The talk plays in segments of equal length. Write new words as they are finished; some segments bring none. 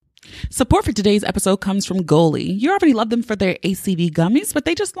Support for today's episode comes from Goli. You already love them for their ACV gummies, but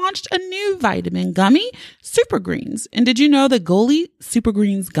they just launched a new vitamin gummy, Super Greens. And did you know that Goli Super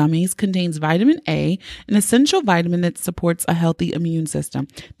Greens gummies contains vitamin A, an essential vitamin that supports a healthy immune system?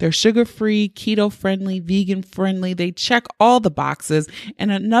 They're sugar-free, keto-friendly, vegan-friendly. They check all the boxes.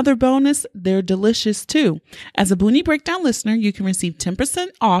 And another bonus, they're delicious too. As a Boonie Breakdown listener, you can receive 10%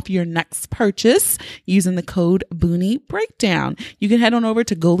 off your next purchase using the code Boonie Breakdown. You can head on over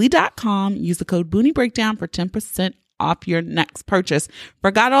to Goli.com, use the code Boonie Breakdown for 10% off your next purchase.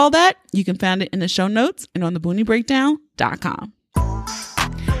 Forgot all that? You can find it in the show notes and on the BoonieBreakdown.com.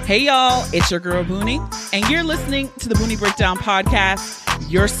 Hey y'all, it's your girl Boonie, and you're listening to the Boonie Breakdown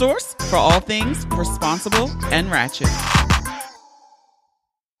podcast, your source for all things responsible and ratchet.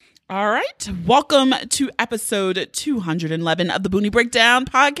 All right, welcome to episode 211 of the Boonie Breakdown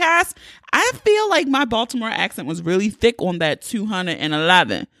podcast. I feel like my Baltimore accent was really thick on that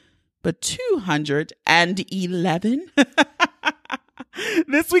 211, but 211?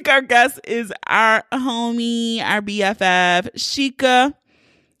 This week our guest is our homie, our BFF, Shika.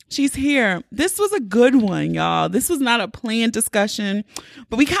 She's here. This was a good one, y'all. This was not a planned discussion,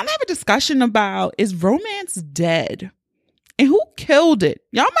 but we kind of have a discussion about, is romance dead? And who killed it?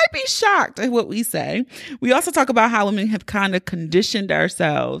 Y'all might be shocked at what we say. We also talk about how women have kind of conditioned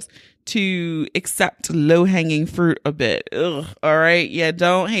ourselves to accept low-hanging fruit a bit. Ugh, all right? Yeah,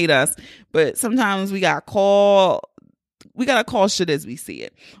 don't hate us. But sometimes we gotta call shit as we see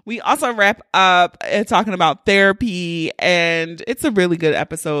it. We also wrap up talking about therapy, and it's a really good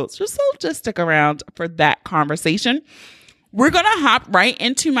episode. So just stick around for that conversation. We're going to hop right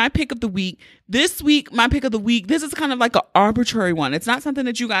into my pick of the week. This week, my pick of the week, this is kind of like an arbitrary one. It's not something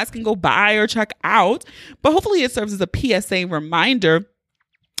that you guys can go buy or check out, but hopefully it serves as a PSA reminder.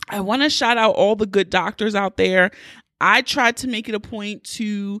 I want to shout out all the good doctors out there. I tried to make it a point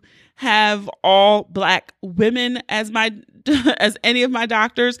to have all Black women as any of my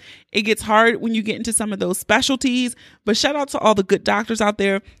doctors. It gets hard when you get into some of those specialties, but shout out to all the good doctors out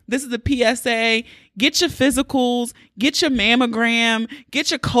there. This is a PSA. Get your physicals, get your mammogram,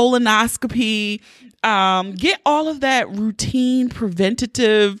 get your colonoscopy, get all of that routine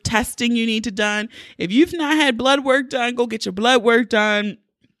preventative testing you need to done. If you've not had blood work done, go get your blood work done.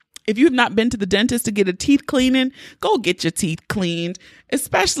 If you have not been to the dentist to get a teeth cleaning, go get your teeth cleaned,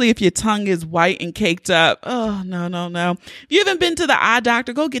 especially if your tongue is white and caked up. Oh, no. If you haven't been to the eye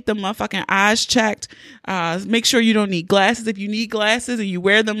doctor, go get the motherfucking eyes checked. Make sure you don't need glasses. If you need glasses and you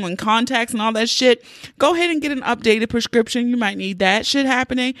wear them in contacts and all that shit, go ahead and get an updated prescription. You might need that shit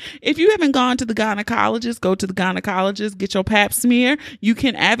happening. If you haven't gone to the gynecologist, go to the gynecologist, get your pap smear. You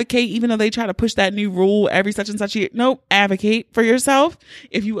can advocate, even though they try to push that new rule every such and such year. Nope, advocate for yourself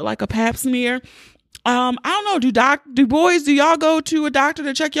if you would like a pap smear. I don't know. Do y'all go to a doctor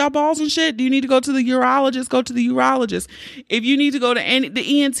to check y'all balls and shit? Do you need to go to the urologist? Go to the urologist. If you need to go to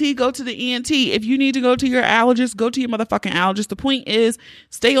the ENT, go to the ENT. If you need to go to your allergist, go to your motherfucking allergist. The point is,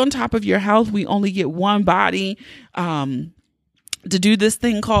 stay on top of your health. We only get one body, to do this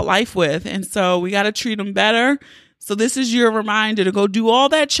thing called life with. And so we got to treat them better. So this is your reminder to go do all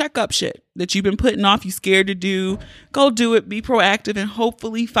that checkup shit that you've been putting off, you scared to do. Go do it, be proactive, and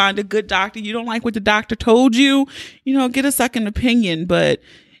hopefully find a good doctor. You don't like what the doctor told you, get a second opinion,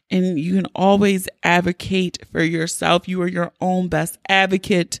 and you can always advocate for yourself. You are your own best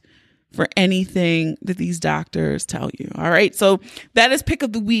advocate for anything that these doctors tell you. All right. So that is pick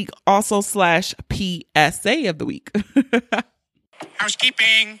of the week, also / PSA of the week.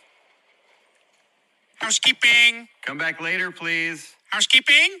 Housekeeping. Come back later, please.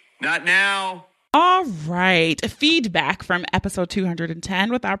 Housekeeping? Not now. All right. Feedback from episode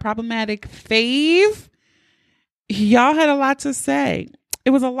 210 with our problematic fave. Y'all had a lot to say. It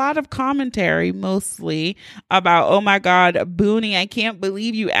was a lot of commentary, mostly about, oh my God, Boonie, I can't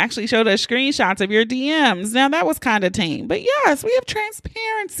believe you actually showed us screenshots of your DMs. Now that was kind of tame, but yes, we have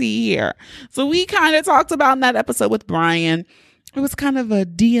transparency here. So we kind of talked about in that episode with Brian. It was kind of a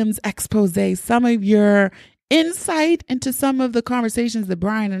DMs expose, some of your insight into some of the conversations that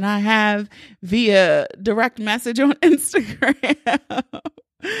Brian and I have via direct message on Instagram.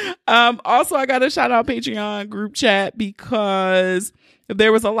 Also, I got to shout out Patreon group chat because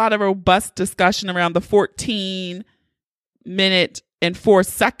there was a lot of robust discussion around the 14-minute and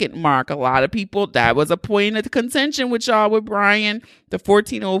 4-second mark. A lot of people, that was a point of contention with y'all with Brian, the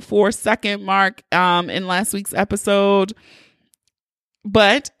 14:04 second mark in last week's episode.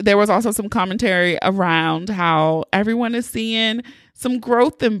 But there was also some commentary around how everyone is seeing some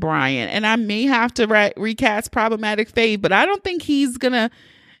growth in Brian. And I may have to recast Problematic Fave, but I don't think he's going to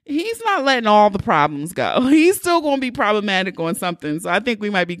he's not letting all the problems go. He's still going to be problematic on something. So I think we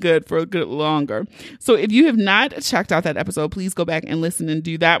might be good for a good longer. So if you have not checked out that episode, please go back and listen and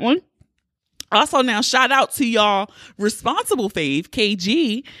do that one. Also, now shout out to y'all responsible fave,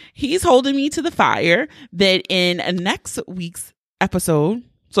 KG. He's holding me to the fire that in next week's episode,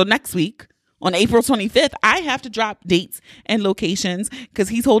 so next week on April 25th, I have to drop dates and locations because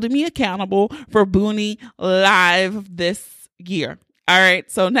he's holding me accountable for Booney Live this year. All right,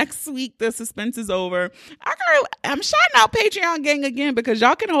 so next week the suspense is over. I'm shouting out Patreon gang again because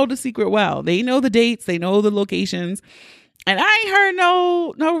y'all can hold the secret well. They know the dates, they know the locations. And I ain't heard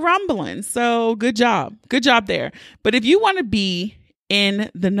no rumbling. So good job there. But if you want to be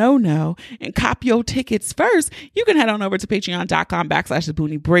in the no and cop your tickets first, you can head on over to patreon.com/the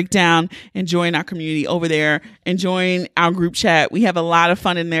Booney Breakdown and join our community over there and join our group chat. We have a lot of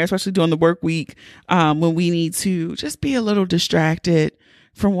fun in there, especially during the work week when we need to just be a little distracted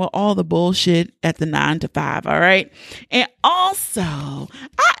from all the bullshit at the 9 to 5. All right. And also,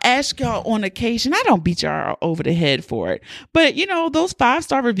 I ask y'all on occasion, I don't beat y'all over the head for it, but those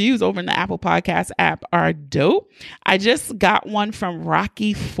 5-star reviews over in the Apple Podcast app are dope. I just got one from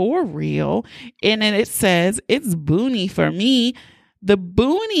Rocky For Real, and then it says, "It's Booney for me. The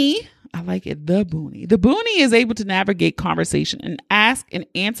Booney." I like it. The Booney. The Booney is able to navigate conversation and ask and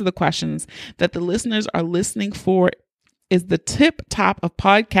answer the questions that the listeners are listening for. Is the tip top of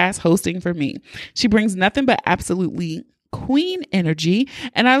podcast hosting for me. She brings nothing but absolutely queen energy,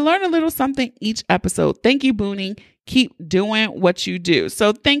 and I learn a little something each episode. Thank you, Booney. Keep doing what you do.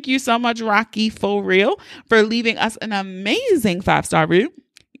 So thank you so much, Rocky For Real, for leaving us an amazing 5-star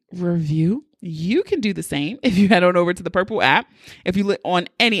review. You can do the same if you head on over to the Purple app. If you look on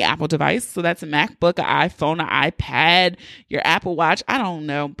any Apple device, so that's a MacBook, an iPhone, an iPad, your Apple Watch, I don't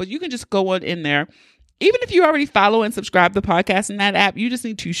know, but you can just go on in there. Even if you already follow and subscribe to the podcast in that app, you just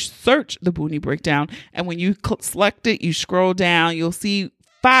need to search the Booney Breakdown. And when you select it, you scroll down, you'll see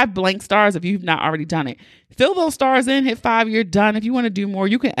 5 blank stars if you've not already done it. Fill those stars in, hit 5, you're done. If you want to do more,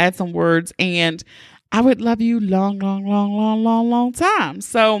 you can add some words. And I would love you long time.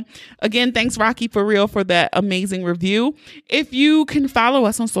 So again, thanks Rocky For Real for that amazing review. If you can follow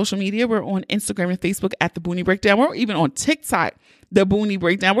us on social media, we're on Instagram and Facebook at the Booney Breakdown. We're even on TikTok, the Booney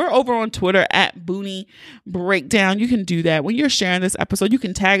Breakdown. We're over on Twitter at Booney Breakdown. You can do that. When you're sharing this episode, you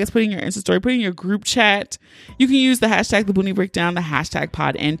can tag us, put in your Insta story, put in your group chat. You can use the hashtag the Booney Breakdown, the hashtag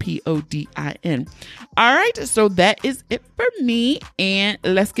PODIN, PODIN. All right. So that is it for me. And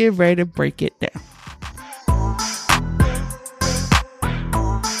let's get ready to break it down.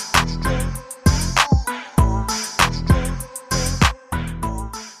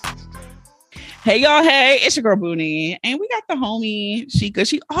 Hey, y'all. Hey, it's your girl Booney. And we got the homie Shika.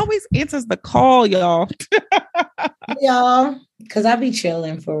 She always answers the call, y'all. Y'all, because I be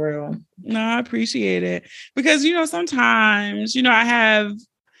chilling for real. No, I appreciate it. Because, sometimes, I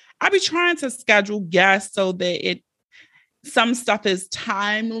be trying to schedule guests so that some stuff is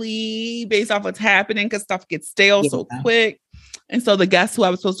timely based off what's happening because stuff gets stale so quick. And so the guest who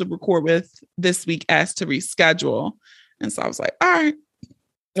I was supposed to record with this week asked to reschedule. And so I was like, all right.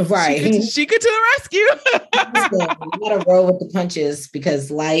 Right. Shika to the rescue. You gotta roll with the punches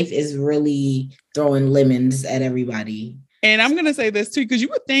because life is really throwing lemons at everybody. And I'm gonna say this too, because you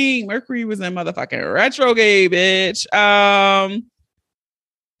would think Mercury was in motherfucking retrograde, bitch. I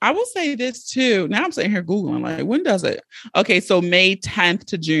will say this too. Now I'm sitting here Googling, like, when does it? Okay, so May 10th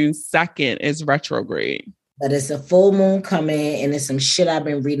to June 2nd is retrograde. But it's a full moon coming, and it's some shit I've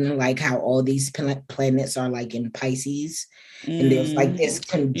been reading, like how all these planets are like in Pisces. And there's like this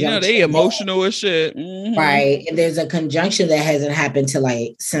conjunction. They emotional as shit. Mm-hmm. Right. And there's a conjunction that hasn't happened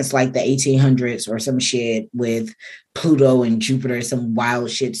since like the 1800s or some shit with Pluto and Jupiter, some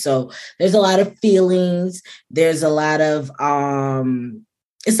wild shit. So there's a lot of feelings. There's a lot of,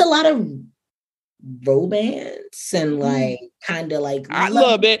 it's a lot of romance and like kind of like. I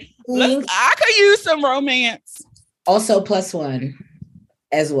love it. I could use some romance. Also +1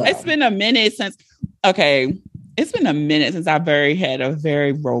 as well. It's been a minute since I've had a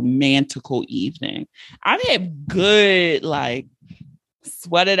very romantical evening. I've had good, like,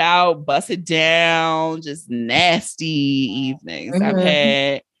 sweat it out, bust it down, just nasty evenings. Mm-hmm. I've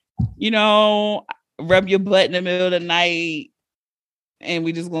had, rub your butt in the middle of the night and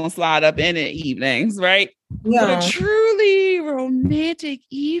we just gonna slide up in it evenings, right? Yeah. But a truly romantic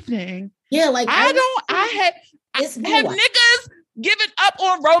evening. Yeah, like I have niggas giving up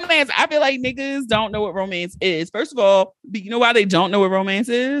on romance. I feel like niggas don't know what romance is. First of all, you know why they don't know what romance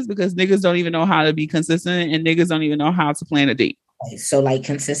is? Because niggas don't even know how to be consistent and niggas don't even know how to plan a date. Okay, so like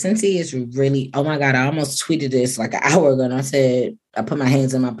consistency is really, oh my God, I almost tweeted this like an hour ago and I said, I put my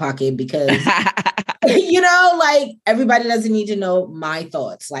hands in my pocket because, like everybody doesn't need to know my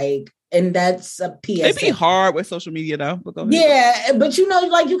thoughts. Like, and that's a It'd be PSA. hard with social media though, but go ahead. Yeah, but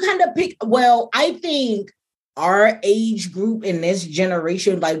like you kind of pick, well, I think our age group in this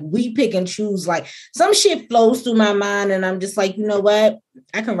generation, like we pick and choose, like some shit flows through my mind and I'm just like, you know what?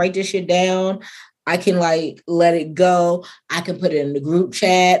 I can write this shit down. I can like let it go. I can put it in the group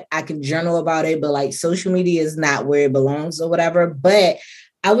chat. I can journal about it, but like social media is not where it belongs or whatever. But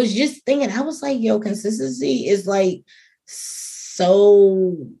I was just thinking, I was like, yo, consistency is like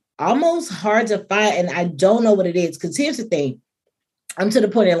so almost hard to find. And I don't know what it is. Because here's the thing. I'm to the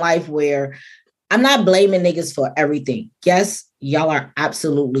point in life where I'm not blaming niggas for everything. Yes, y'all are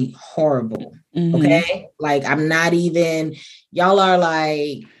absolutely horrible. Mm-hmm. Okay? Like, I'm not even, y'all are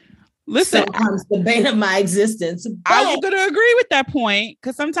like, listen, sometimes the bane of my existence. I'm going to agree with that point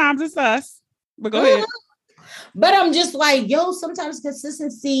because sometimes it's us. But go ahead. But I'm just like, yo, sometimes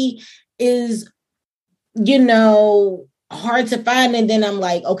consistency is, hard to find. And then I'm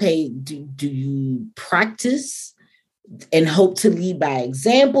like, okay, do you practice and hope to lead by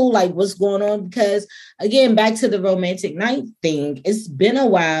example? Like what's going on? Because again, back to the romantic night thing, it's been a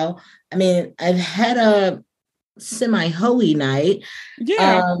while. I mean, I've had a semi-hoey night.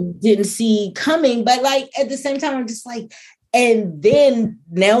 Yeah. Didn't see coming, but like at the same time, I'm just like, and then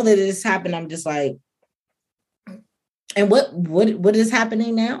now that it's happened, I'm just like, and what is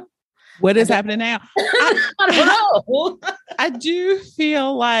happening now? What is happening now? I don't know. I do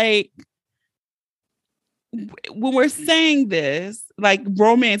feel like when we're saying this, like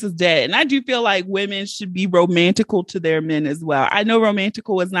romance is dead. And I do feel like women should be romantical to their men as well. I know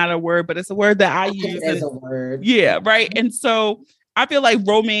romantical is not a word, but it's a word that I use. As a word. Yeah, right. And so I feel like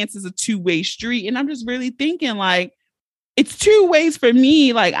romance is a two-way street. And I'm just really thinking like, it's two ways for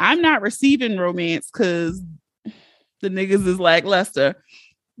me. Like I'm not receiving romance because the niggas is lackluster.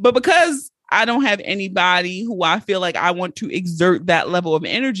 But because I don't have anybody who I feel like I want to exert that level of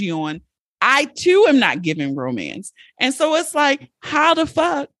energy on, I too am not giving romance. And so it's like, how the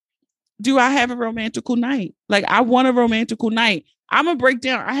fuck do I have a romantical night? Like I want a romantical night. I'm going to break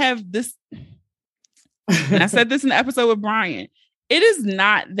down. I have this, and I said this in the episode with Brian. It is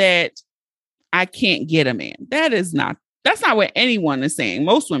not that I can't get a man. That's not what anyone is saying.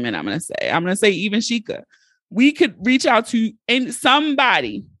 Most women, I'm going to say even Shika. We could reach out to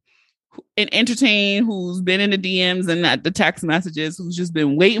somebody and entertain who's been in the DMs and the text messages, who's just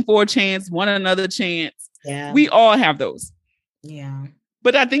been waiting for a chance, want another chance. Yeah. We all have those. Yeah.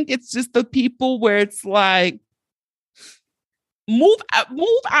 But I think it's just the people where it's like, move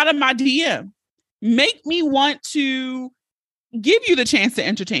out of my DM. Make me want to give you the chance to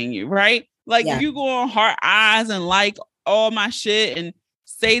entertain you, right? Like if you go on Heart Eyes and like all my shit and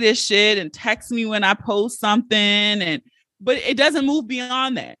say this shit and text me when I post something, but it doesn't move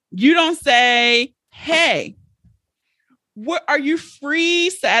beyond that. You don't say, hey, what are you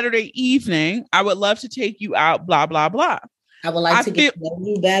free Saturday evening? I would love to take you out, blah, blah, blah. I would like to get to know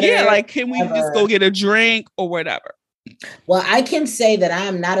you better. Yeah, like can we just go get a drink or whatever? Well, I can say that I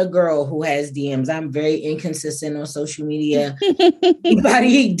am not a girl who has DMs. I'm very inconsistent on social media.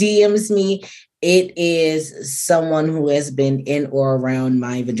 Anybody DMs me, it is someone who has been in or around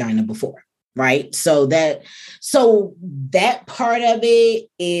my vagina before, right? So that part of it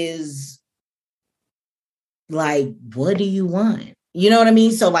is like, what do you want? You know what I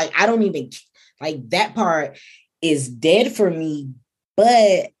mean? So like, I don't even like that part is dead for me,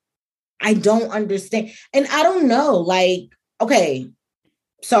 but I don't understand. And I don't know, like, okay,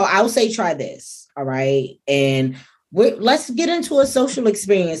 so I'll say, try this. All right. And let's get into a social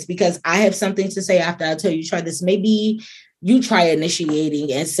experience because I have something to say after I tell you, try this. Maybe you try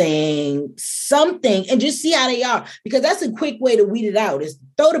initiating and saying something and just see how they are, because that's a quick way to weed it out is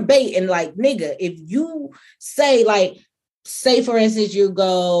throw the bait and like, nigga, if you say like, say for instance, you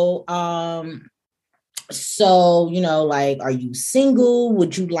go, so, like, are you single?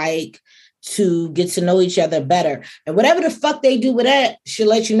 Would you like to get to know each other better? And whatever the fuck they do with that should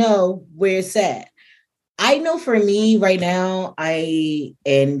let you know where it's at. I know for me right now, I'm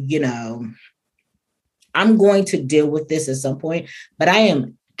going to deal with this at some point, but I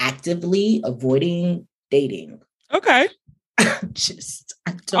am actively avoiding dating. Okay.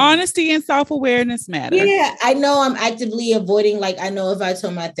 Honesty and self-awareness matter. Yeah, I know I'm actively avoiding, like, I know if I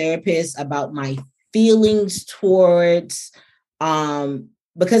told my therapist about my feelings towards,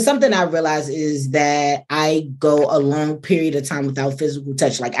 because something I realized is that I go a long period of time without physical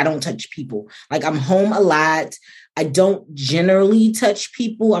touch. Like I don't touch people. Like I'm home a lot. I don't generally touch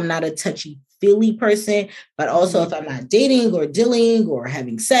people. I'm not a touchy feely person, but also if I'm not dating or dealing or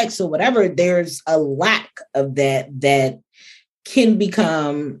having sex or whatever, there's a lack of that can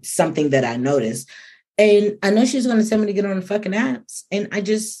become something that I notice. And I know she's going to tell me to get on the fucking apps. And I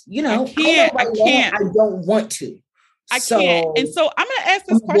just, I can't. I don't want to. I can't. And so I'm going to ask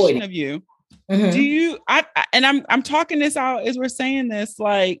this question of you. Mm-hmm. Do you, I'm talking this out as we're saying this,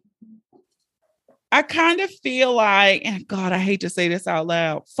 like, I kind of feel like, and God, I hate to say this out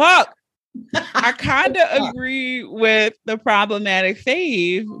loud. Fuck. I kind of agree with the problematic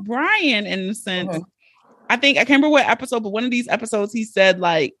fave, Brian, in the sense, I can't remember what episode, but one of these episodes, he said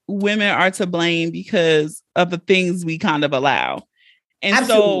like women are to blame because of the things we kind of allow. And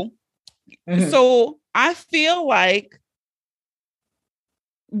Absolutely. So I feel like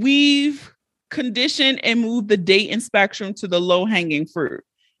we've conditioned and moved the dating spectrum to the low hanging fruit.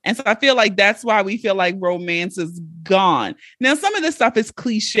 And so I feel like that's why we feel like romance is gone. Now, some of this stuff is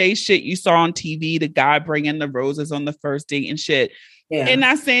cliche shit you saw on TV, the guy bringing the roses on the first date and shit. Yeah. And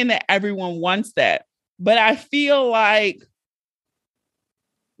not saying that everyone wants that, but I feel like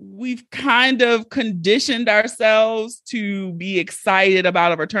we've kind of conditioned ourselves to be excited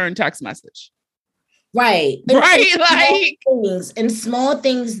about a return text message. Right. Right. And small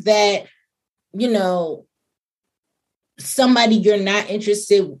things that, somebody you're not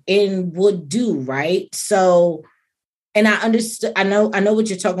interested in would do, right? So, and I understood, I know what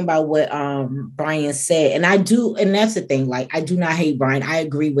you're talking about, what Brian said. And I do, and that's the thing, like, I do not hate Brian. I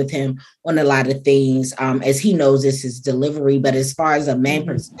agree with him on a lot of things. As he knows, this is delivery, but as far as a man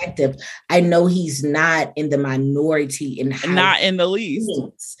perspective, I know he's not in the minority in how not in the least,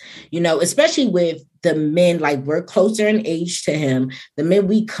 especially with the men, like we're closer in age to him, the men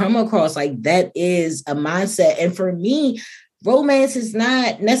we come across, like that is a mindset. And for me, romance is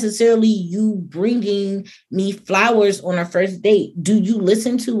not necessarily you bringing me flowers on a first date. Do you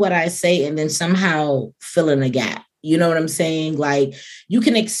listen to what I say and then somehow fill in a gap? You know what I'm saying? Like you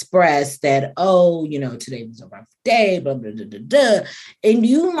can express that, today was a rough day, blah, blah, blah, blah, blah. And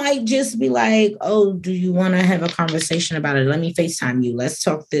you might just be like, oh, do you want to have a conversation about it? Let me FaceTime you. Let's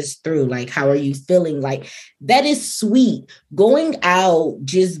talk this through. Like, how are you feeling? Like that is sweet. Going out,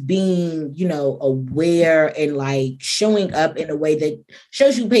 just being, aware and like showing up in a way that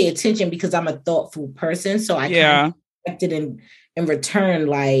shows you pay attention because I'm a thoughtful person. So I kind of expect it in return,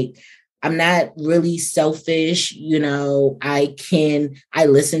 like, I'm not really selfish. I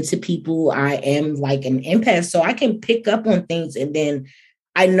listen to people. I am like an empath. So I can pick up on things and then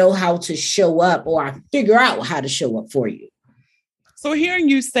I know how to show up, or I figure out how to show up for you. So hearing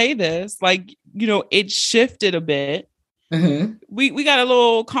you say this, like, it shifted a bit. Mm-hmm. We got a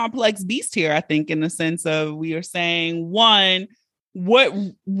little complex beast here, I think, in the sense of we are saying, one, what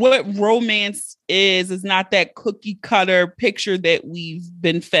romance is not that cookie cutter picture that we've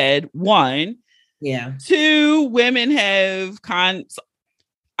been fed. One, yeah. Two, women have I'm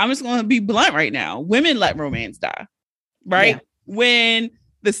just going to be blunt right now. Women let romance die, right? Yeah. When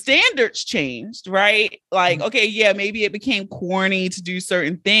the standards changed, right? Like, okay, yeah, maybe it became corny to do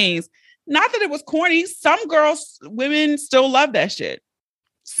certain things. Not that it was corny. Some women still love that shit.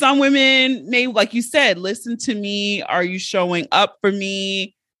 Some women may, like you said, listen to me. Are you showing up for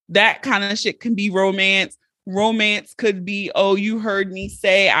me? That kind of shit can be romance. Romance could be, oh, you heard me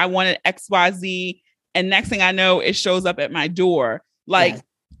say I wanted XYZ. And next thing I know, it shows up at my door. Like,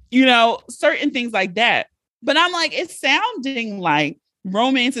 certain things like that. But I'm like, it's sounding like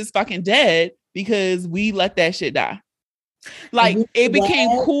romance is fucking dead because we let that shit die. Like it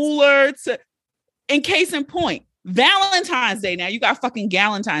became cooler in case in point. Valentine's Day. Now you got fucking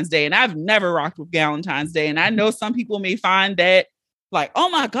Galentine's Day, and I've never rocked with Galentine's Day. And I know some people may find that like, oh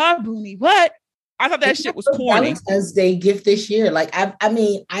my God, Booney, what? I thought that shit was corny. Valentine's Day gift this year. Like,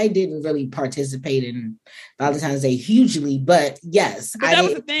 I didn't really participate in Valentine's Day hugely, but yes. But that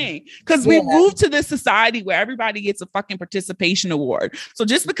was the thing. Because we moved to this society where everybody gets a fucking participation award. So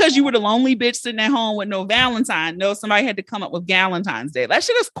just because you were the lonely bitch sitting at home with no Valentine, somebody had to come up with Galentine's Day. That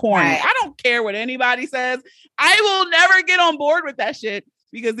shit is corny. Right. I don't care what anybody says. I will never get on board with that shit.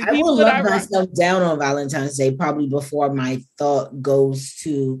 Because the I will love myself down on Valentine's Day probably before my thought goes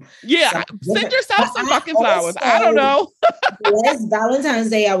to send yourself some fucking flowers. I don't know. Last Valentine's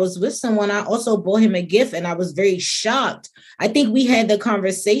Day I was with someone. I also bought him a gift and I was very shocked. I think we had the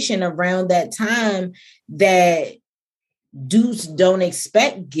conversation around that time that dudes don't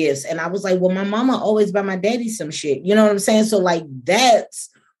expect gifts, and I was like, well, my mama always buy my daddy some shit. You know what I'm saying? So like that's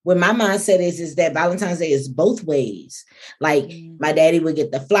what my mindset is that Valentine's Day is both ways. Like my daddy would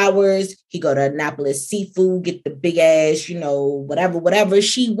get the flowers. He go to Annapolis Seafood, get the big ass, whatever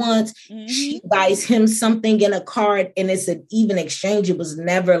she wants. Mm-hmm. She buys him something in a card and it's an even exchange. It was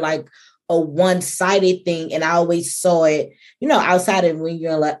never like, a one-sided thing. And I always saw it, outside of when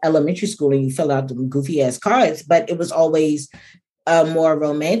you're in elementary school and you fill out the goofy ass cards, but it was always a more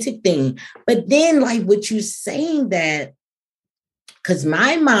romantic thing. But then like what you're saying that, because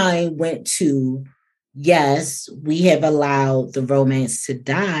my mind went to, yes, we have allowed the romance to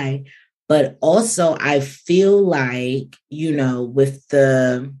die, but also I feel like, with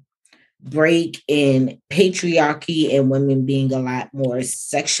the break in patriarchy and women being a lot more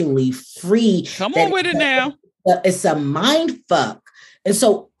sexually free. Come on with it now. It's a mind fuck. And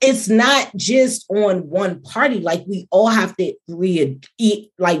so it's not just on one party. Like we all have to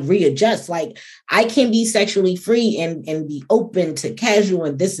readjust. Like I can be sexually free and be open to casual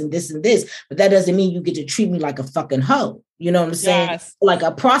and this and this and this, but that doesn't mean you get to treat me like a fucking hoe. You know what I'm saying? Yes. Like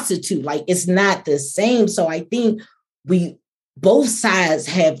a prostitute. Like it's not the same. So I think both sides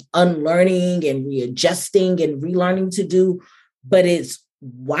have unlearning and readjusting and relearning to do, but it's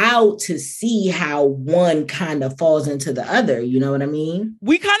wild to see how one kind of falls into the other. You know what I mean?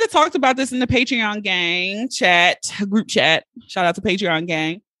 We kind of talked about this in the Patreon gang group chat. Shout out to Patreon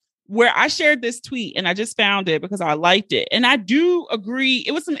gang, where I shared this tweet and I just found it because I liked it. And I do agree.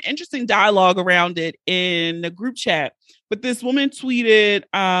 It was some interesting dialogue around it in the group chat, but this woman tweeted,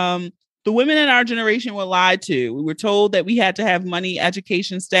 the women in our generation were lied to. We were told that we had to have money,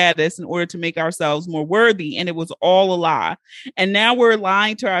 education, status in order to make ourselves more worthy. And it was all a lie. And now we're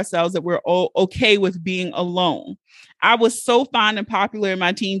lying to ourselves that we're all okay with being alone. I was so fine and popular in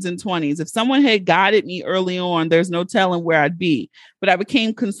my teens and 20s. If someone had guided me early on, there's no telling where I'd be. But I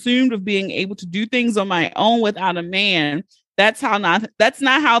became consumed with being able to do things on my own without a man. That's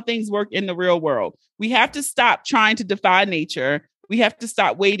not how things work in the real world. We have to stop trying to defy nature. We have to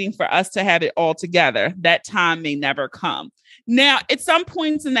stop waiting for us to have it all together. That time may never come. Now, at some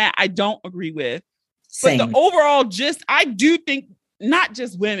points in that, I don't agree with. Same. But the overall gist, I do think not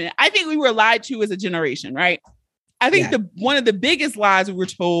just women. I think we were lied to as a generation, right? I think one of the biggest lies we were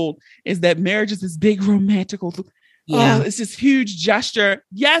told is that marriage is this big romantical. It's this huge gesture.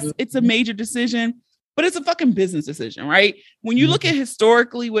 Yes, it's a major decision, but it's a fucking business decision, right? When you look at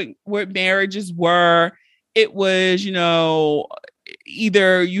historically what marriages were, it was,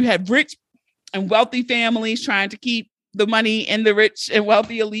 either you had rich and wealthy families trying to keep the money in the rich and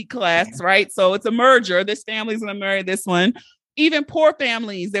wealthy elite class, right? So it's a merger. This family's going to marry this one. Even poor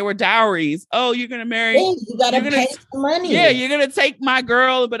families, there were dowries. Oh, you're going to marry. You got to pay some money. Yeah, you're going to take my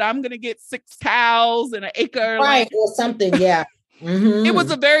girl, but I'm going to get 6 cows and an acre. Right, or something, yeah. Mm-hmm. It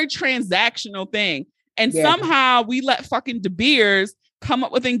was a very transactional thing. And somehow we let fucking De Beers come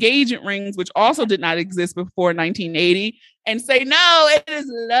up with engagement rings, which also did not exist before 1980, and say, no, it is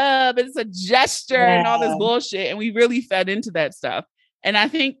love. It's a gesture and all this bullshit. And we really fed into that stuff. And I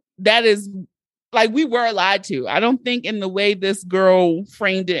think that is like, we were lied to. I don't think in the way this girl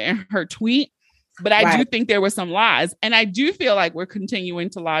framed it in her tweet, but I do think there were some lies. And I do feel like we're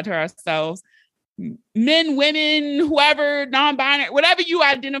continuing to lie to ourselves. Men, women, whoever, non-binary, whatever you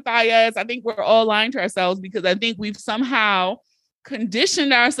identify as, I think we're all lying to ourselves because I think we've somehow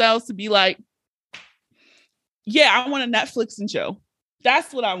conditioned ourselves to be like, I want a Netflix and show.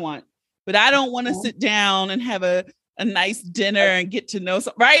 That's what I want. But I don't want to sit down and have a nice dinner and get to know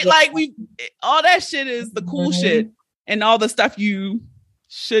some, right? Like all that shit is the cool shit and all the stuff you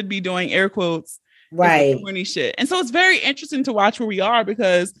should be doing, air quotes, right? Corny shit. And so it's very interesting to watch where we are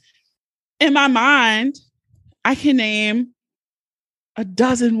because in my mind, I can name a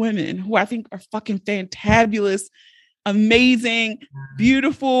dozen women who I think are fucking fantabulous, amazing,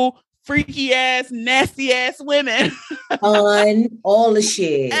 beautiful, freaky ass, nasty ass women. Fun, all the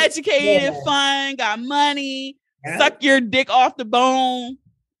shit. Educated, fun, got money, suck your dick off the bone,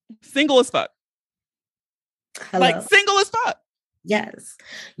 single as fuck. Hello. Like single as fuck. Yes.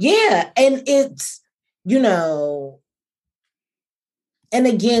 Yeah. And it's, and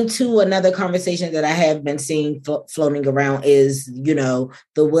again, too, another conversation that I have been seeing floating around is, the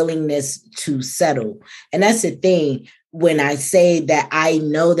willingness to settle. And that's the thing. When I say that I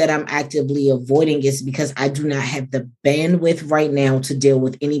know that I'm actively avoiding it, because I do not have the bandwidth right now to deal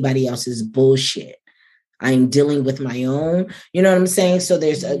with anybody else's bullshit. I'm dealing with my own, you know what I'm saying? So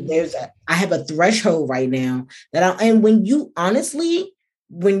I have a threshold right now and when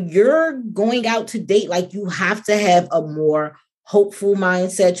you're going out to date, like you have to have a more hopeful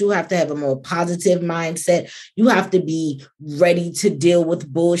mindset. You have to have a more positive mindset. You have to be ready to deal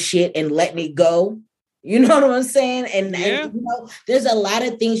with bullshit and letting it go. You know what I'm saying? And there's a lot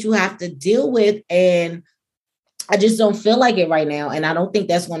of things you have to deal with. And I just don't feel like it right now. And I don't think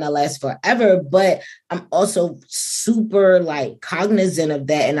that's going to last forever. But I'm also super like cognizant of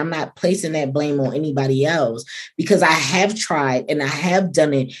that. And I'm not placing that blame on anybody else because I have tried and I have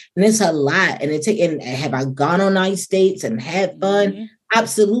done it. And it's a lot. And have I gone on nice dates and had fun? Mm-hmm.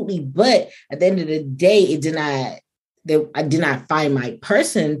 Absolutely. But at the end of the day, I did not find my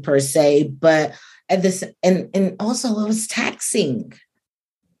person per se, but at this, and also it was taxing.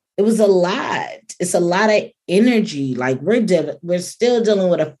 It was a lot. It's a lot of energy. Like we're still dealing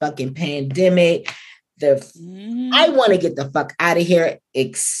with a fucking pandemic. I want to get the fuck out of here,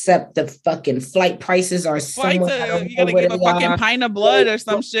 except the fucking flight prices are somewhere. You gotta give a fucking pint of blood or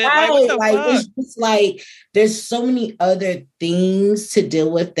some shit. Right. It's just like there's so many other things to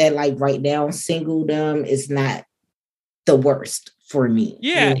deal with that, like right now, singledom is not the worst for me.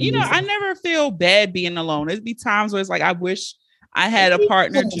 Yeah, I never feel bad being alone. There'd be times where it's like I wish I had a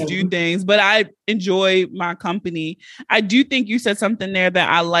partner to do things, but I enjoy my company. I do think you said something there that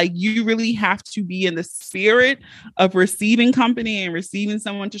I like. You really have to be in the spirit of receiving company and receiving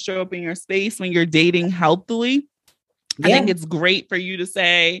someone to show up in your space when you're dating healthily. Yeah. I think it's great for you to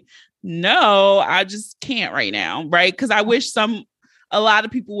say, no, I just can't right now. Right. Because I wish a lot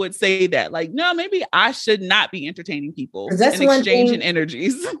of people would say that, like, no, maybe I should not be entertaining people and exchanging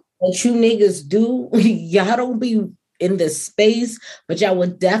energies. What you niggas do, y'all don't be in this space, but y'all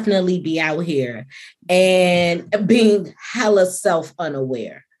would definitely be out here and being hella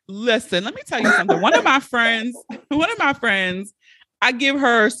self-unaware. Listen, let me tell you something. One of my friends, I give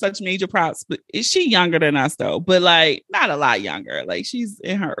her such major props, but is she younger than us though? But like not a lot younger. Like she's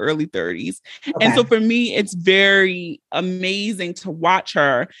in her early 30s. Okay. And so for me, it's very amazing to watch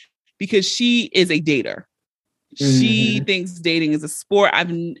her because she is a dater. She thinks dating is a sport.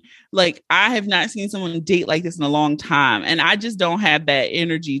 I have not seen someone date like this in a long time. And I just don't have that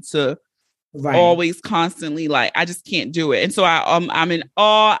energy to always constantly, like, I just can't do it. And so I'm in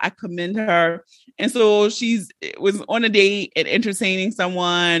awe. I commend her. And so was on a date and entertaining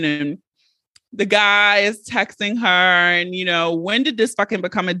someone, and the guy is texting her and, when did this fucking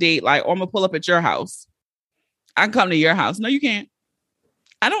become a date? Like, I'm gonna pull up at your house. I can come to your house. No, you can't.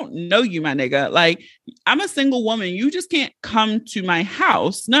 I don't know you, my nigga. Like, I'm a single woman. You just can't come to my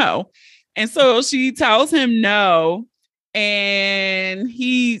house. No. And so she tells him no. And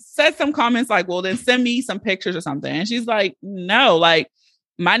he said some comments like, well, then send me some pictures or something. And she's like, no, like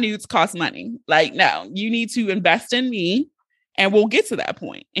my nudes cost money. Like, no, you need to invest in me and we'll get to that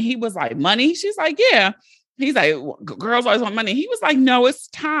point. And he was like, money? She's like, yeah. He's like, girls always want money. He was like, no, it's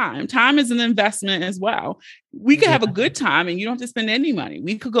time. Time is an investment as well. We could have a good time and you don't have to spend any money.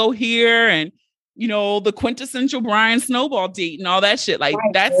 We could go here and, the quintessential Brian Snowball date and all that shit. Like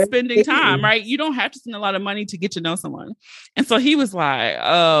that's spending time, right? You don't have to spend a lot of money to get to know someone. And so he was like,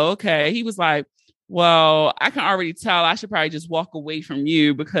 oh, okay. He was like, well, I can already tell I should probably just walk away from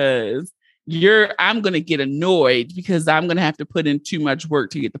you because I'm going to get annoyed because I'm going to have to put in too much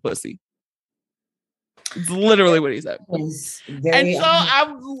work to get the pussy. It's literally what he said. And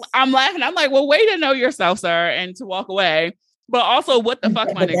so I'm laughing. I'm like, well, way to know yourself, sir, and to walk away. But also, what the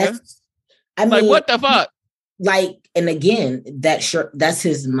fuck, my nigga? What the fuck? Like, and again, that's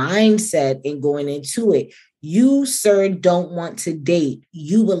his mindset in going into it. You, sir, don't want to date.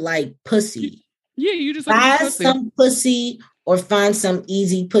 You would like pussy. Yeah, you just buy some pussy or find some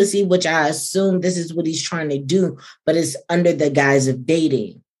easy pussy, which I assume this is what he's trying to do, but it's under the guise of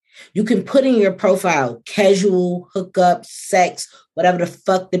dating. You can put in your profile casual, hookup, sex, whatever the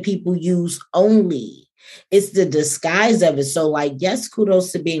fuck the people use only. It's the disguise of it. So like, yes,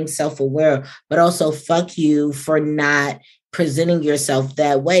 kudos to being self-aware, but also fuck you for not presenting yourself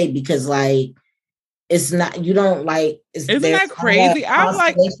that way because like, it's not, you don't like, isn't that crazy? I'm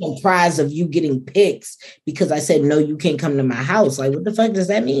like, prize of you getting pics because I said, no, you can't come to my house. Like, what the fuck does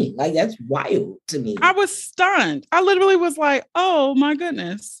that mean? Like, that's wild to me. I was stunned. I literally was like, oh my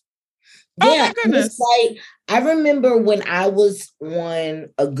goodness. Yeah, oh my goodness. Like, I remember when I was on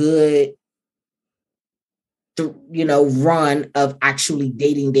a good, run of actually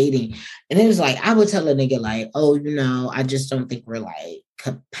dating. And it was like, I would tell a nigga like, oh, I just don't think we're like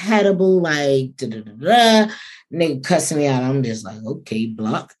compatible, like, da-da-da-da. Nigga cussing me out. I'm just like, okay,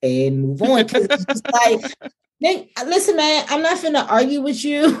 block and move on. Cause it's just like, listen, man, I'm not finna argue with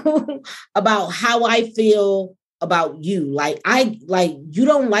you about how I feel about you. Like you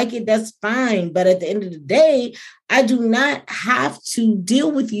don't like it, that's fine. But at the end of the day, I do not have to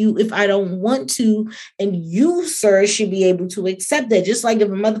deal with you if I don't want to. And you, sir, should be able to accept that. Just like if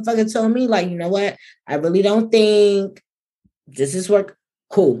a motherfucker told me, like, you know what? I really don't think this is work.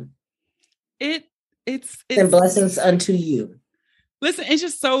 Cool. It's and blessings unto you. Listen, it's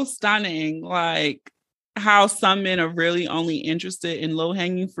just so stunning. Like, how some men are really only interested in low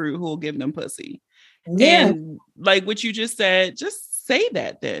hanging fruit who will give them pussy. Yeah. And like what you just said, just say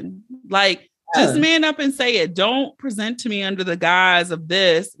that then. Like, just man up and say it. Don't present to me under the guise of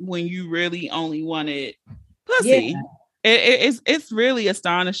this when you really only wanted pussy. Yeah. It's really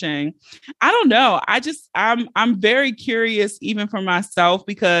astonishing. I don't know. I'm very curious even for myself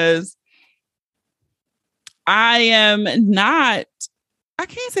because I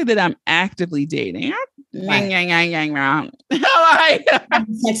can't say that I'm actively dating. Right. Like,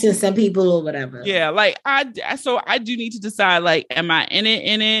 texting some people or whatever. Yeah, like I do need to decide, like, am I in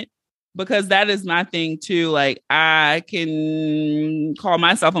it? Because that is my thing too. Like, I can call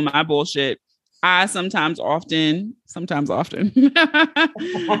myself on my bullshit. I sometimes often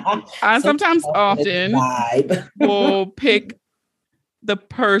will pick the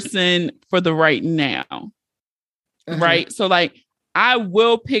person for the right now. Mm-hmm. Right. So like I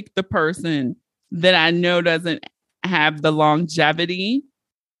will pick the person that I know doesn't have the longevity.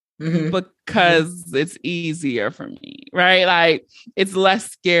 Mm-hmm. Because it's easier for me, right? Like it's less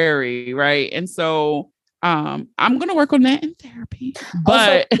scary, right? And so I'm gonna work on that in therapy.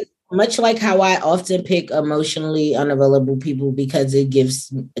 But also, much like how I often pick emotionally unavailable people because I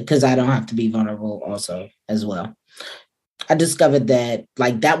don't have to be vulnerable also as well. I discovered that,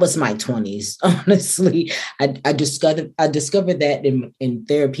 like, that was my 20s. Honestly, I discovered that in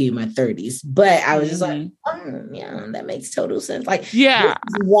therapy in my 30s. But I was just like, yeah, that makes total sense. Like, yeah,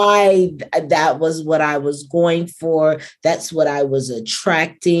 why that was what I was going for. That's what I was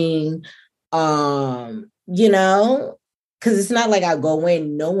attracting. You know, because it's not like I go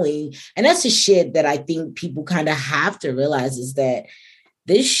in knowing, and that's the shit that I think people kind of have to realize is that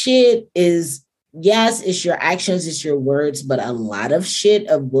this shit is. Yes, it's your actions, it's your words, but a lot of shit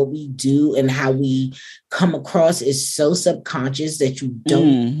of what we do and how we come across is so subconscious that you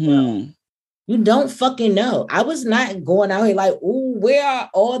don't know. You don't fucking know. I was not going out here like, ooh, where are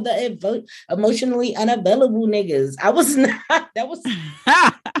all the emotionally unavailable niggas? I was not. That was,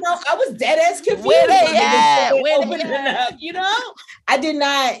 I was dead ass confused. Where they at? Where they at? You know, I did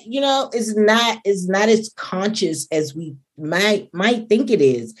not. It's not as conscious as we might think it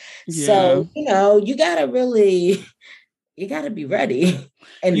is. Yeah. So you gotta be ready.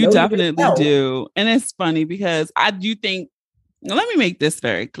 And you definitely do. And it's funny because I do think. Let me make this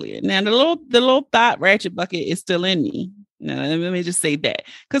very clear. Now, the little thought ratchet bucket is still in me. Now, let me just say that.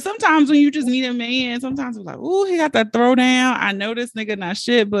 Because sometimes when you just meet a man, sometimes it's like, oh, he got that throwdown. I know this nigga not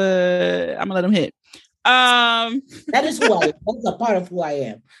shit, but I'm gonna let him hit. That is who I am. That's a part of who I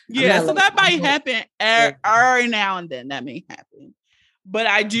am. Yeah, so that might happen every now and then. That may happen. But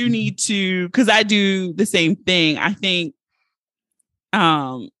I do need to, because I do the same thing. I think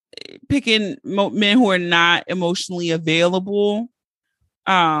picking men who are not emotionally available,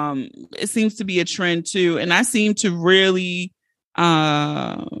 it seems to be a trend too. And I seem to really,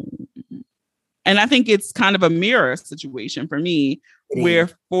 and I think it's kind of a mirror situation for me, where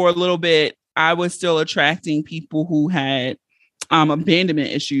for a little bit, I was still attracting people who had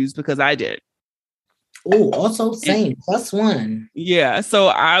abandonment issues because I did. Oh, also same, +1. Yeah. So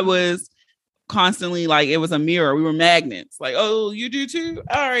I was constantly like, it was a mirror. We were magnets. Like, oh, you do too?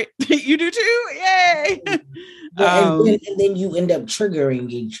 All right. You do too? Yay. And then you end up triggering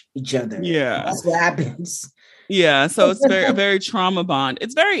each other. Yeah. That's what happens. Yeah. So it's a very trauma bond.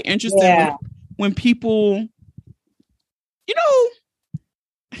 It's very interesting when people,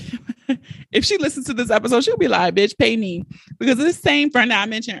 if she listens to this episode, she'll be like, bitch, pay me. Because this same friend I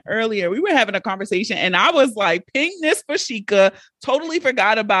mentioned earlier, we were having a conversation and I was like, ping this for Shika, totally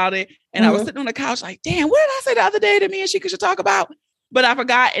forgot about it. And I was sitting on the couch like, damn, what did I say the other day that me and Shika should talk about? But I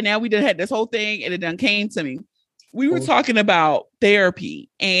forgot. And now we done had this whole thing and it done came to me. We were talking about therapy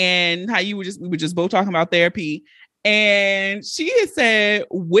and how we were just both talking about therapy. And she had said,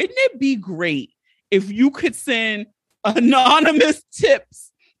 wouldn't it be great if you could send anonymous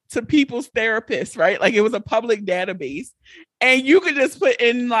tips to people's therapists, right? Like it was a public database and you could just put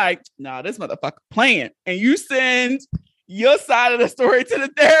in like, nah, this motherfucker playing, and you send your side of the story to the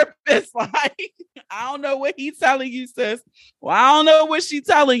therapist. Like, I don't know what he's telling you, sis. Well, I don't know what she's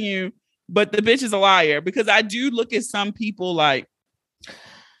telling you, but the bitch is a liar, because I do look at some people like,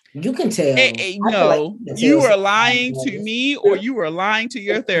 you can tell. You are lying to me or you are lying to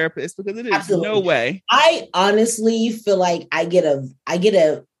your therapist, because it is Absolutely. No way. I honestly feel like I get a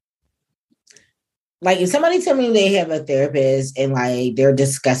like, if somebody tell me they have a therapist and like they're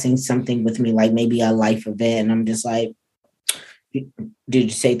discussing something with me, like maybe a life event, and I'm just like, did you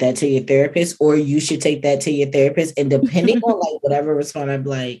take that to your therapist? Or you should take that to your therapist. And depending on like whatever response, I'm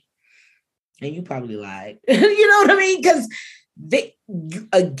like, and you probably lied. You know what I mean? Because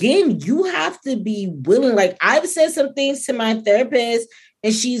again, you have to be willing. Like, I've said some things to my therapist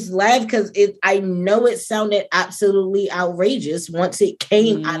and she's laughed because I know it sounded absolutely outrageous once it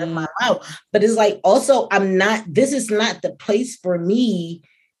came out of my mouth. But it's like, also, this is not the place for me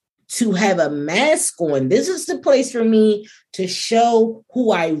to have a mask on. This is the place for me to show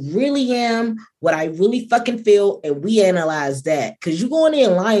who I really am, what I really fucking feel, and we analyze that. Because you going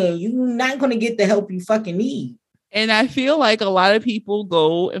in lying, you're not going to get the help you fucking need. And I feel like a lot of people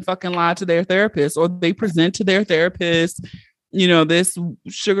go and fucking lie to their therapist, or they present to their therapist, this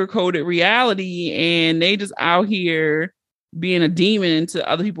sugar-coated reality, and they just out here being a demon to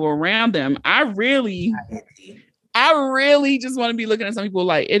other people around them. I really just want to be looking at some people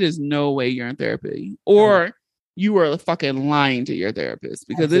like, it is no way you're in therapy, or you are fucking lying to your therapist,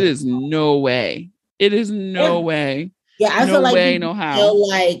 because it is no way. It is no way. Yeah, I no feel like way, no how. Feel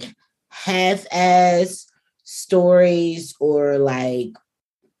like half-ass stories, or like,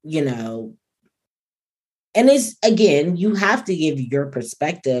 and it's, again, you have to give your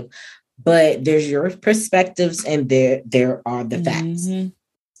perspective, but there's your perspectives and there are the facts.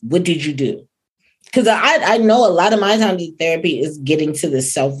 What did you do? Because I know a lot of my time in therapy is getting to the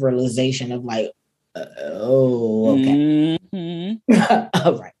self-realization of like, okay.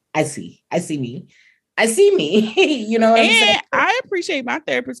 All right. I see me. You know what I'm saying? I appreciate my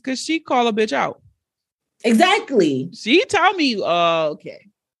therapist because she called a bitch out. Exactly. She told me, okay.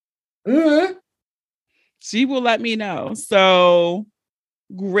 She will let me know. So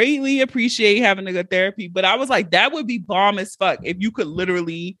greatly appreciate having a good therapy. But I was like, that would be bomb as fuck if you could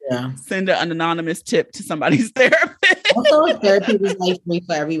literally send an anonymous tip to somebody's therapist. Also, therapy is like free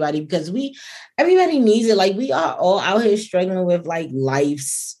for everybody, because everybody needs it. Like, we are all out here struggling with like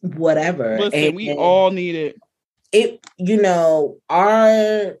life's whatever. Listen, we all need it.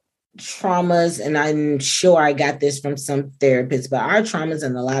 Our traumas, and I'm sure I got this from some therapists, but our traumas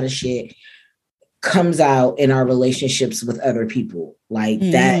and a lot of shit comes out in our relationships with other people. Like,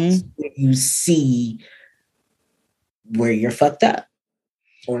 that's where you see where you're fucked up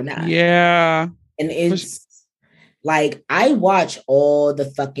or not. Yeah. And it's like, I watch all the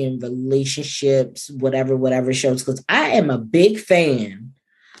fucking relationships, whatever shows, because I am a big fan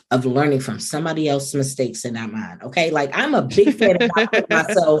of learning from somebody else's mistakes and not mine. Okay. Like, I'm a big fan of not putting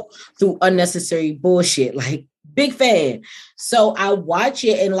myself through unnecessary bullshit. Like, big fan. So I watch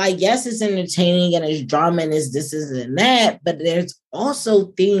it, and like, yes, it's entertaining and it's drama and it's this and that, but there's also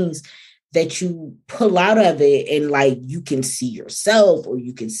things that you pull out of it, and like, you can see yourself, or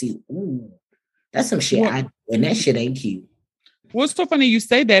you can see, ooh, that's some shit and that shit ain't cute. What's so funny you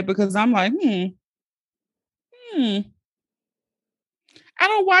say that, because I'm like, I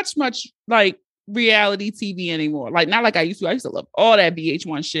don't watch much like reality TV anymore. Like, not like I used to. I used to love all that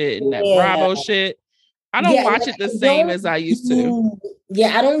VH1 shit and that Bravo shit. I don't watch it the same as I used to.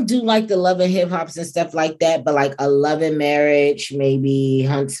 Yeah, I don't do like the Love and Hip Hops and stuff like that, but like a Love and Marriage, maybe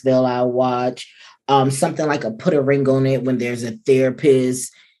Huntsville, I'll watch. Something like a Put a Ring on It, when there's a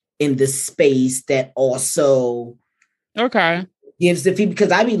therapist in the space that also gives the feedback.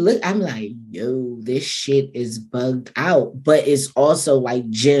 Because I'm like, yo, this shit is bugged out, but it's also like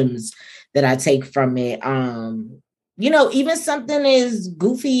gems that I take from it. Even something as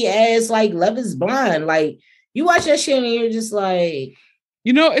goofy as like Love is Blind. Like, you watch that shit and you're just like...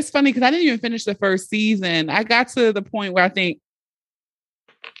 it's funny because I didn't even finish the first season. I got to the point where I think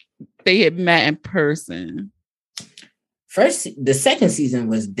they had met in person. The second season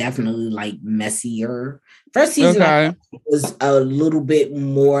was definitely like messier. First season was a little bit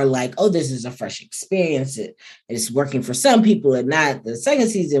more like, oh, this is a fresh experience. It's working for some people and not. The second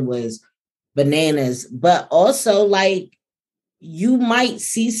season was bananas, but also like, you might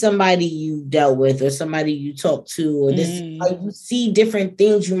see somebody you dealt with, or somebody you talk to, or this, like, you see different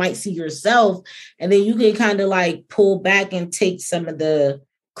things. You might see yourself, and then you can kind of like pull back and take some of the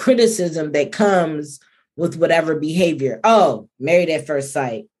criticism that comes with whatever behavior. Oh, Married at First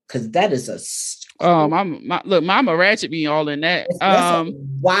Sight, because that is Mama Ratchet be all in that. That's a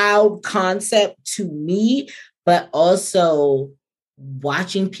wild concept to me, but also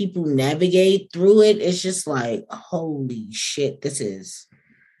watching people navigate through it, it's just like, holy shit, this is.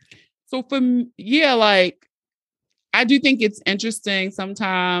 So for me, like, I do think it's interesting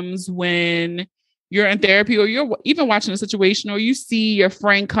sometimes when you're in therapy, or you're even watching a situation, or you see your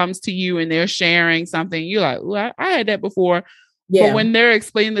friend comes to you and they're sharing something, you're like, well, I had that before. Yeah. But when they're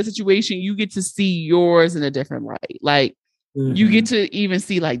explaining the situation, you get to see yours in a different light. Like, you get to even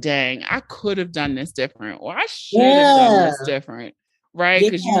see like, dang, I could have done this different, or I should have done this different. Right?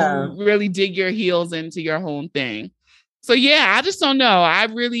 Because you really dig your heels into your own thing. So I just don't know. I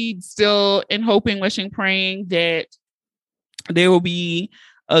really still am hoping, wishing, praying that There will be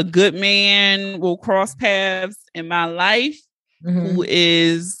a good man will cross paths in my life who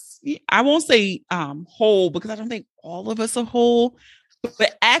is, I won't say whole, because I don't think all of us are whole,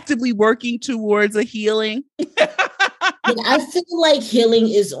 but actively working towards a healing. I feel like healing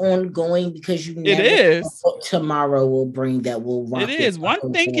is ongoing because you never know what tomorrow will bring that will rock it is.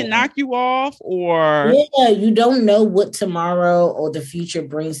 One thing can knock you off, or you don't know what tomorrow or the future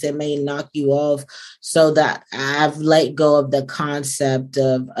brings that may knock you off. So that I've let go of the concept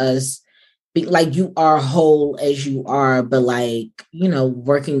of us like you are whole as you are, but like,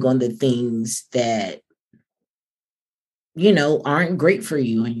 working on the things that aren't great for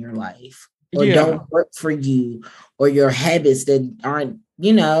you in your life or don't work for you, or your habits that aren't,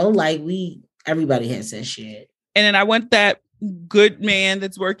 like everybody has that shit. And then I want that good man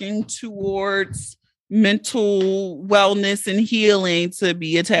that's working towards mental wellness and healing to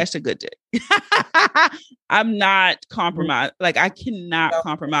be attached to good dick. I'm not compromised. Like, I cannot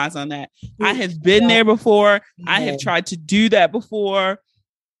compromise on that. I have been there before. I have tried to do that before.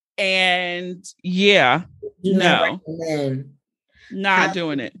 And not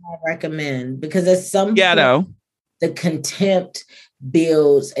doing it. I recommend, because at some point, the contempt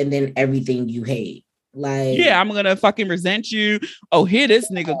builds and then everything you hate. Like, I'm gonna fucking resent you. Oh, here this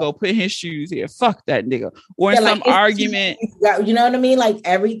nigga go put his shoes here. Fuck that nigga. Or in some argument. You know what I mean? Like,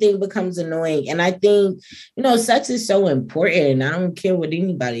 everything becomes annoying. And I think, sex is so important. I don't care what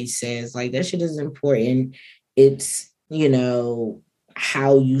anybody says. Like, that shit is important. It's,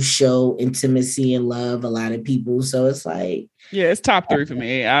 how you show intimacy and love a lot of people. So it's like, it's top 3 for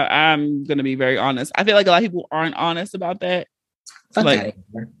me. I'm gonna be very honest. I feel like a lot of people aren't honest about that. Fuck like,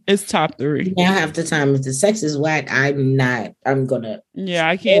 it's top 3. Now half the time, if the sex is whack, I'm gonna.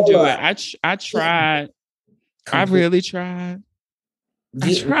 I can't do it. I tried. I really tried.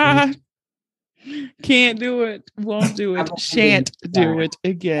 I tried. Can't do it. Won't do it. Shan't do it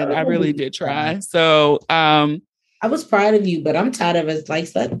again. I really did try. So, I was proud of you, but I'm tired of it. Like,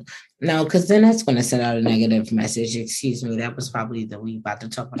 no, because then that's going to send out a negative message. Excuse me. That was probably the we about to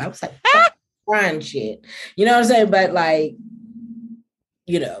talk about. I was like, crying shit. You know what I'm saying? But like,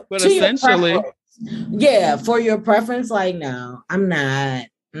 but essentially, for your preference, like, no, I'm not.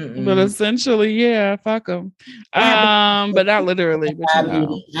 But essentially, fuck them. But not literally. But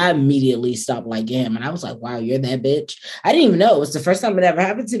I immediately stopped liking him, and I was like, "Wow, you're that bitch." I didn't even know it was the first time it ever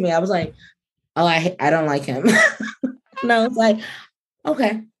happened to me. I was like, "Oh, I don't like him," and I was like,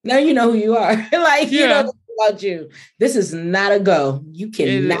 "Okay, now you know who you are." Like, you know about you. This is not a go. You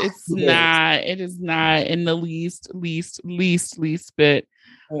cannot. It's not. It is not in the least bit.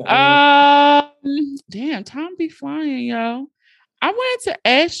 Damn, time be flying, yo. I wanted to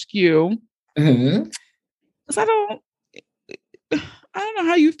ask you, because I don't know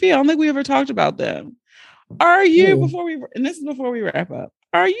how you feel. I don't think we ever talked about them. Are you, before we wrap up,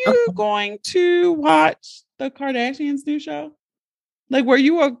 are you going to watch the Kardashians' new show? Like, were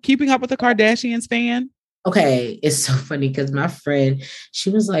you a Keeping Up with the Kardashians fan? Okay, it's so funny because my friend,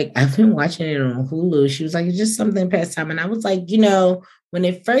 she was like, I've been watching it on Hulu. She was like, it's just something past time. And I was like, when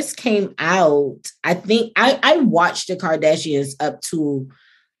it first came out, I think I watched the Kardashians up to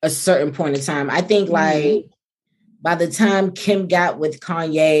a certain point in time. I think like by the time Kim got with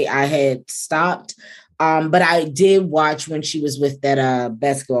Kanye, I had stopped. But I did watch when she was with that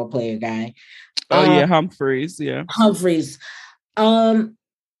basketball player guy. Humphreys. Yeah. Humphreys.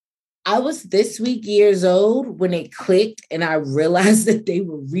 I was this week years old when it clicked and I realized that they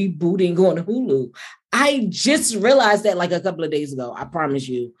were rebooting on Hulu. I just realized that like a couple of days ago. I promise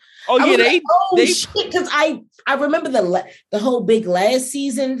you. Oh yeah, they shit, because I remember the whole big last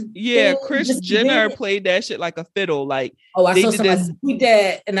season. Yeah, Kris Jenner played that shit like a fiddle. Like, I saw somebody tweet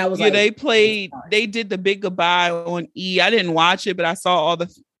that, and I was like, they did the Big Goodbye on E. I didn't watch it, but I saw all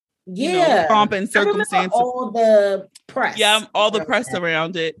the pomp and circumstance, all the press. Yeah, all the press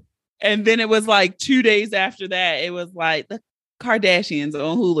around it. And then it was like 2 days after that, it was like the Kardashians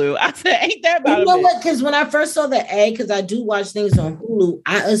on Hulu. I said, ain't that about it? You know what? Because when I first saw the ad, because I do watch things on Hulu,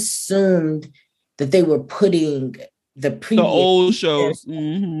 I assumed that they were putting the old shows.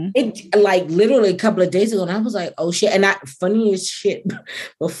 Mm-hmm. It like literally a couple of days ago, and I was like, oh shit. And funny as shit,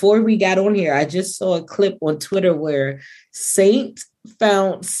 before we got on here, I just saw a clip on Twitter where Saint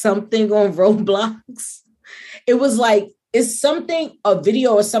found something on Roblox. It was like, it's a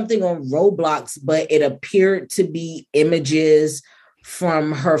video or something on Roblox, but it appeared to be images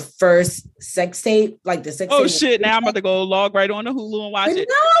from her first sex tape, like the sex tape. Oh shit, now I'm about to go log right on to Hulu and watch it.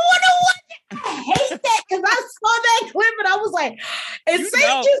 No, I want to watch it. I hate that because I saw that clip and I was like, And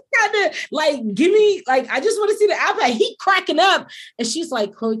Saint just kind of like, give me, like, I just want to see the iPad. He cracking up. And she's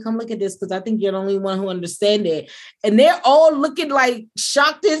like, Chloe, come look at this because I think you're the only one who understands it. And they're all looking like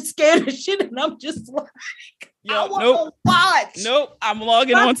shocked and scared and shit. And I'm just like, I want to watch. Nope. I'm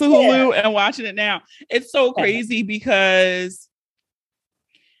logging on to Hulu and watching it now. It's so crazy because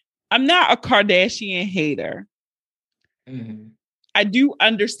I'm not a Kardashian hater. Mm-hmm. I do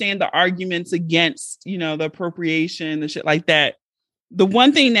understand the arguments against, the appropriation and shit like that. The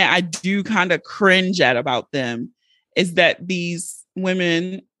one thing that I do kind of cringe at about them is that these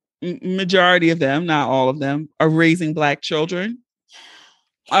women, majority of them, not all of them, are raising Black children.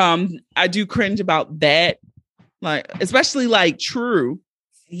 I do cringe about that. Like, especially like True.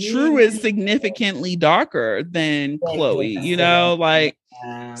 Yeah. True is significantly darker than Chloe,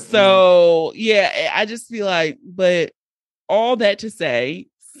 so yeah, I just feel like, but all that to say,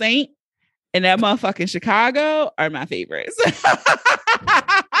 Saint and that motherfucking Chicago are my favorites.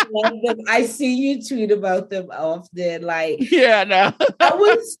 I see you tweet about them often. Like, yeah, no. I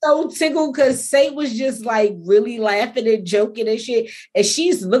was so tickled because Saint was just like really laughing and joking and shit. And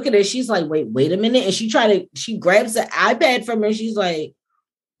she's looking at it, she's like, wait a minute. And she grabs the iPad from her and she's like,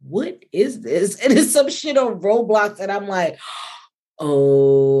 what is this? And it's some shit on Roblox. And I'm like,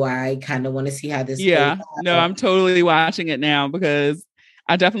 oh, I kind of want to see how this plays out. No, I'm totally watching it now because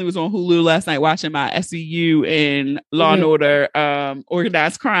I definitely was on Hulu last night watching my SVU in Law and Order,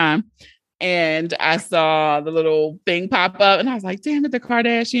 Organized Crime. And I saw the little thing pop up and I was like, damn it, the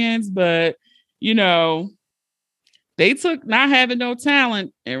Kardashians. But, they took not having no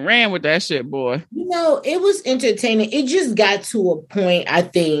talent and ran with that shit, boy. It was entertaining. It just got to a point, I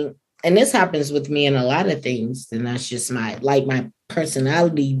think, and this happens with me in a lot of things, and that's just my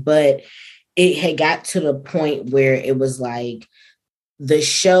personality, but it had got to the point where it was like the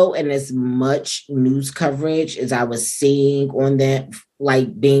show, and as much news coverage as I was seeing on that,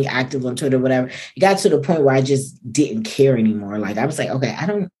 like being active on Twitter, whatever, it got to the point where I just didn't care anymore. Like I was like, okay, I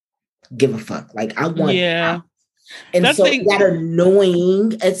don't give a fuck. Like I want out. And that's so it got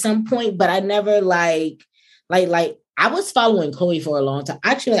annoying at some point, but I never like I was following Chloe for a long time.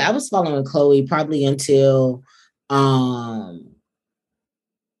 Actually, I was following Chloe probably until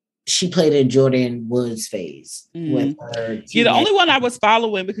she played in Jordan Woods' phase with her. Yeah, the only one I was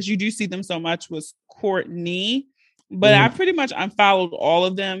following, because you do see them so much, was Courtney. But I pretty much unfollowed all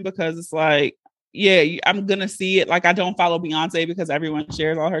of them because it's like, yeah, I'm gonna see it. Like I don't follow Beyonce because everyone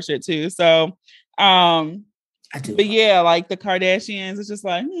shares all her shit too. So I do. But yeah, like the Kardashians, it's just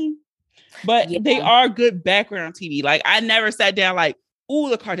like, But they are good background TV. Like I never sat down like, ooh,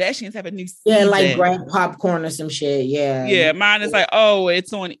 the Kardashians have a new season. Yeah, like grab popcorn or some shit. Yeah. Yeah, mine is like, oh,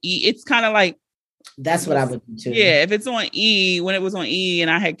 it's on E. It's kind of like, that's what I would do too. Yeah, if it's on E, when it was on E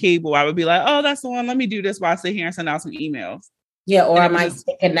and I had cable, I would be like, oh, that's the one. Let me do this while I sit here and send out some emails. Yeah, or I might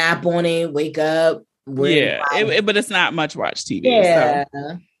take a nap on it, wake up. Yeah, but it's not much watch TV. Yeah.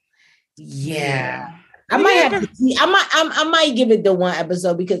 So. Yeah. I might have to see. I might give it the one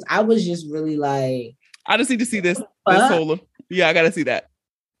episode because I was just really like, I just need to see this whole. Yeah, I gotta see that.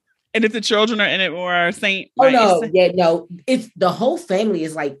 And if the children are in it or Saint, it's the whole family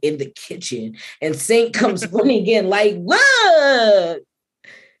is like in the kitchen, and Saint comes running in like, look.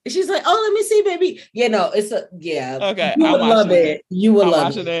 And she's like, oh, let me see, baby. Okay. You would love it. You would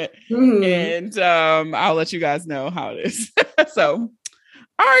love it. Mm-hmm. And I'll let you guys know how it is. So,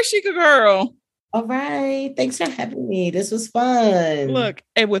 all right, Shika girl. All right. Thanks for having me. This was fun. Look,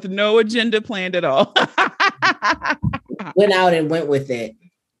 and with no agenda planned at all. Went out and went with it.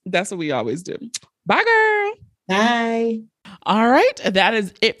 That's what we always do. Bye, girl. Bye. All right. That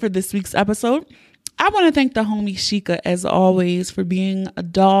is it for this week's episode. I want to thank the homie Shika, as always, for being a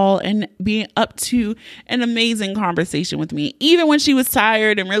doll and being up to an amazing conversation with me, even when she was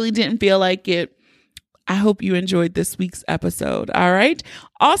tired and really didn't feel like it. I hope you enjoyed this week's episode. All right.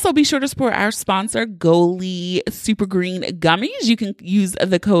 Also, be sure to support our sponsor, Goli Super Green Gummies. You can use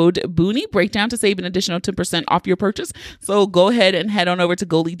the code Boonie Breakdown to save an additional 10% off your purchase. So go ahead and head on over to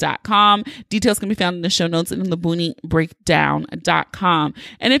Goli.com. Details can be found in the show notes and in the BoonieBreakdown.com.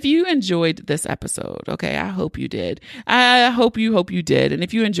 And if you enjoyed this episode, okay, I hope you did. I hope you did. And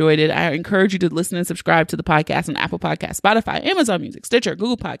if you enjoyed it, I encourage you to listen and subscribe to the podcast on Apple Podcasts, Spotify, Amazon Music, Stitcher,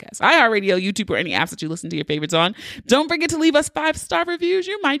 Google Podcasts, iHeartRadio, YouTube, or any apps that you listen to your favorites on. Don't forget to leave us 5-star reviews.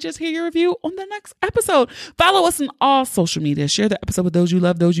 You might just hear your review on the next episode. Follow us on all social media. Share the episode with those you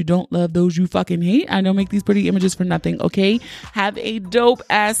love, those you don't love, those you fucking hate. I don't make these pretty images for nothing, okay? Have a dope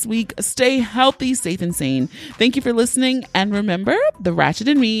ass week. Stay healthy, safe, and sane. Thank you for listening. And remember, the ratchet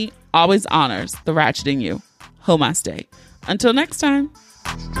in me always honors the ratchet in you. Namaste. Until next time.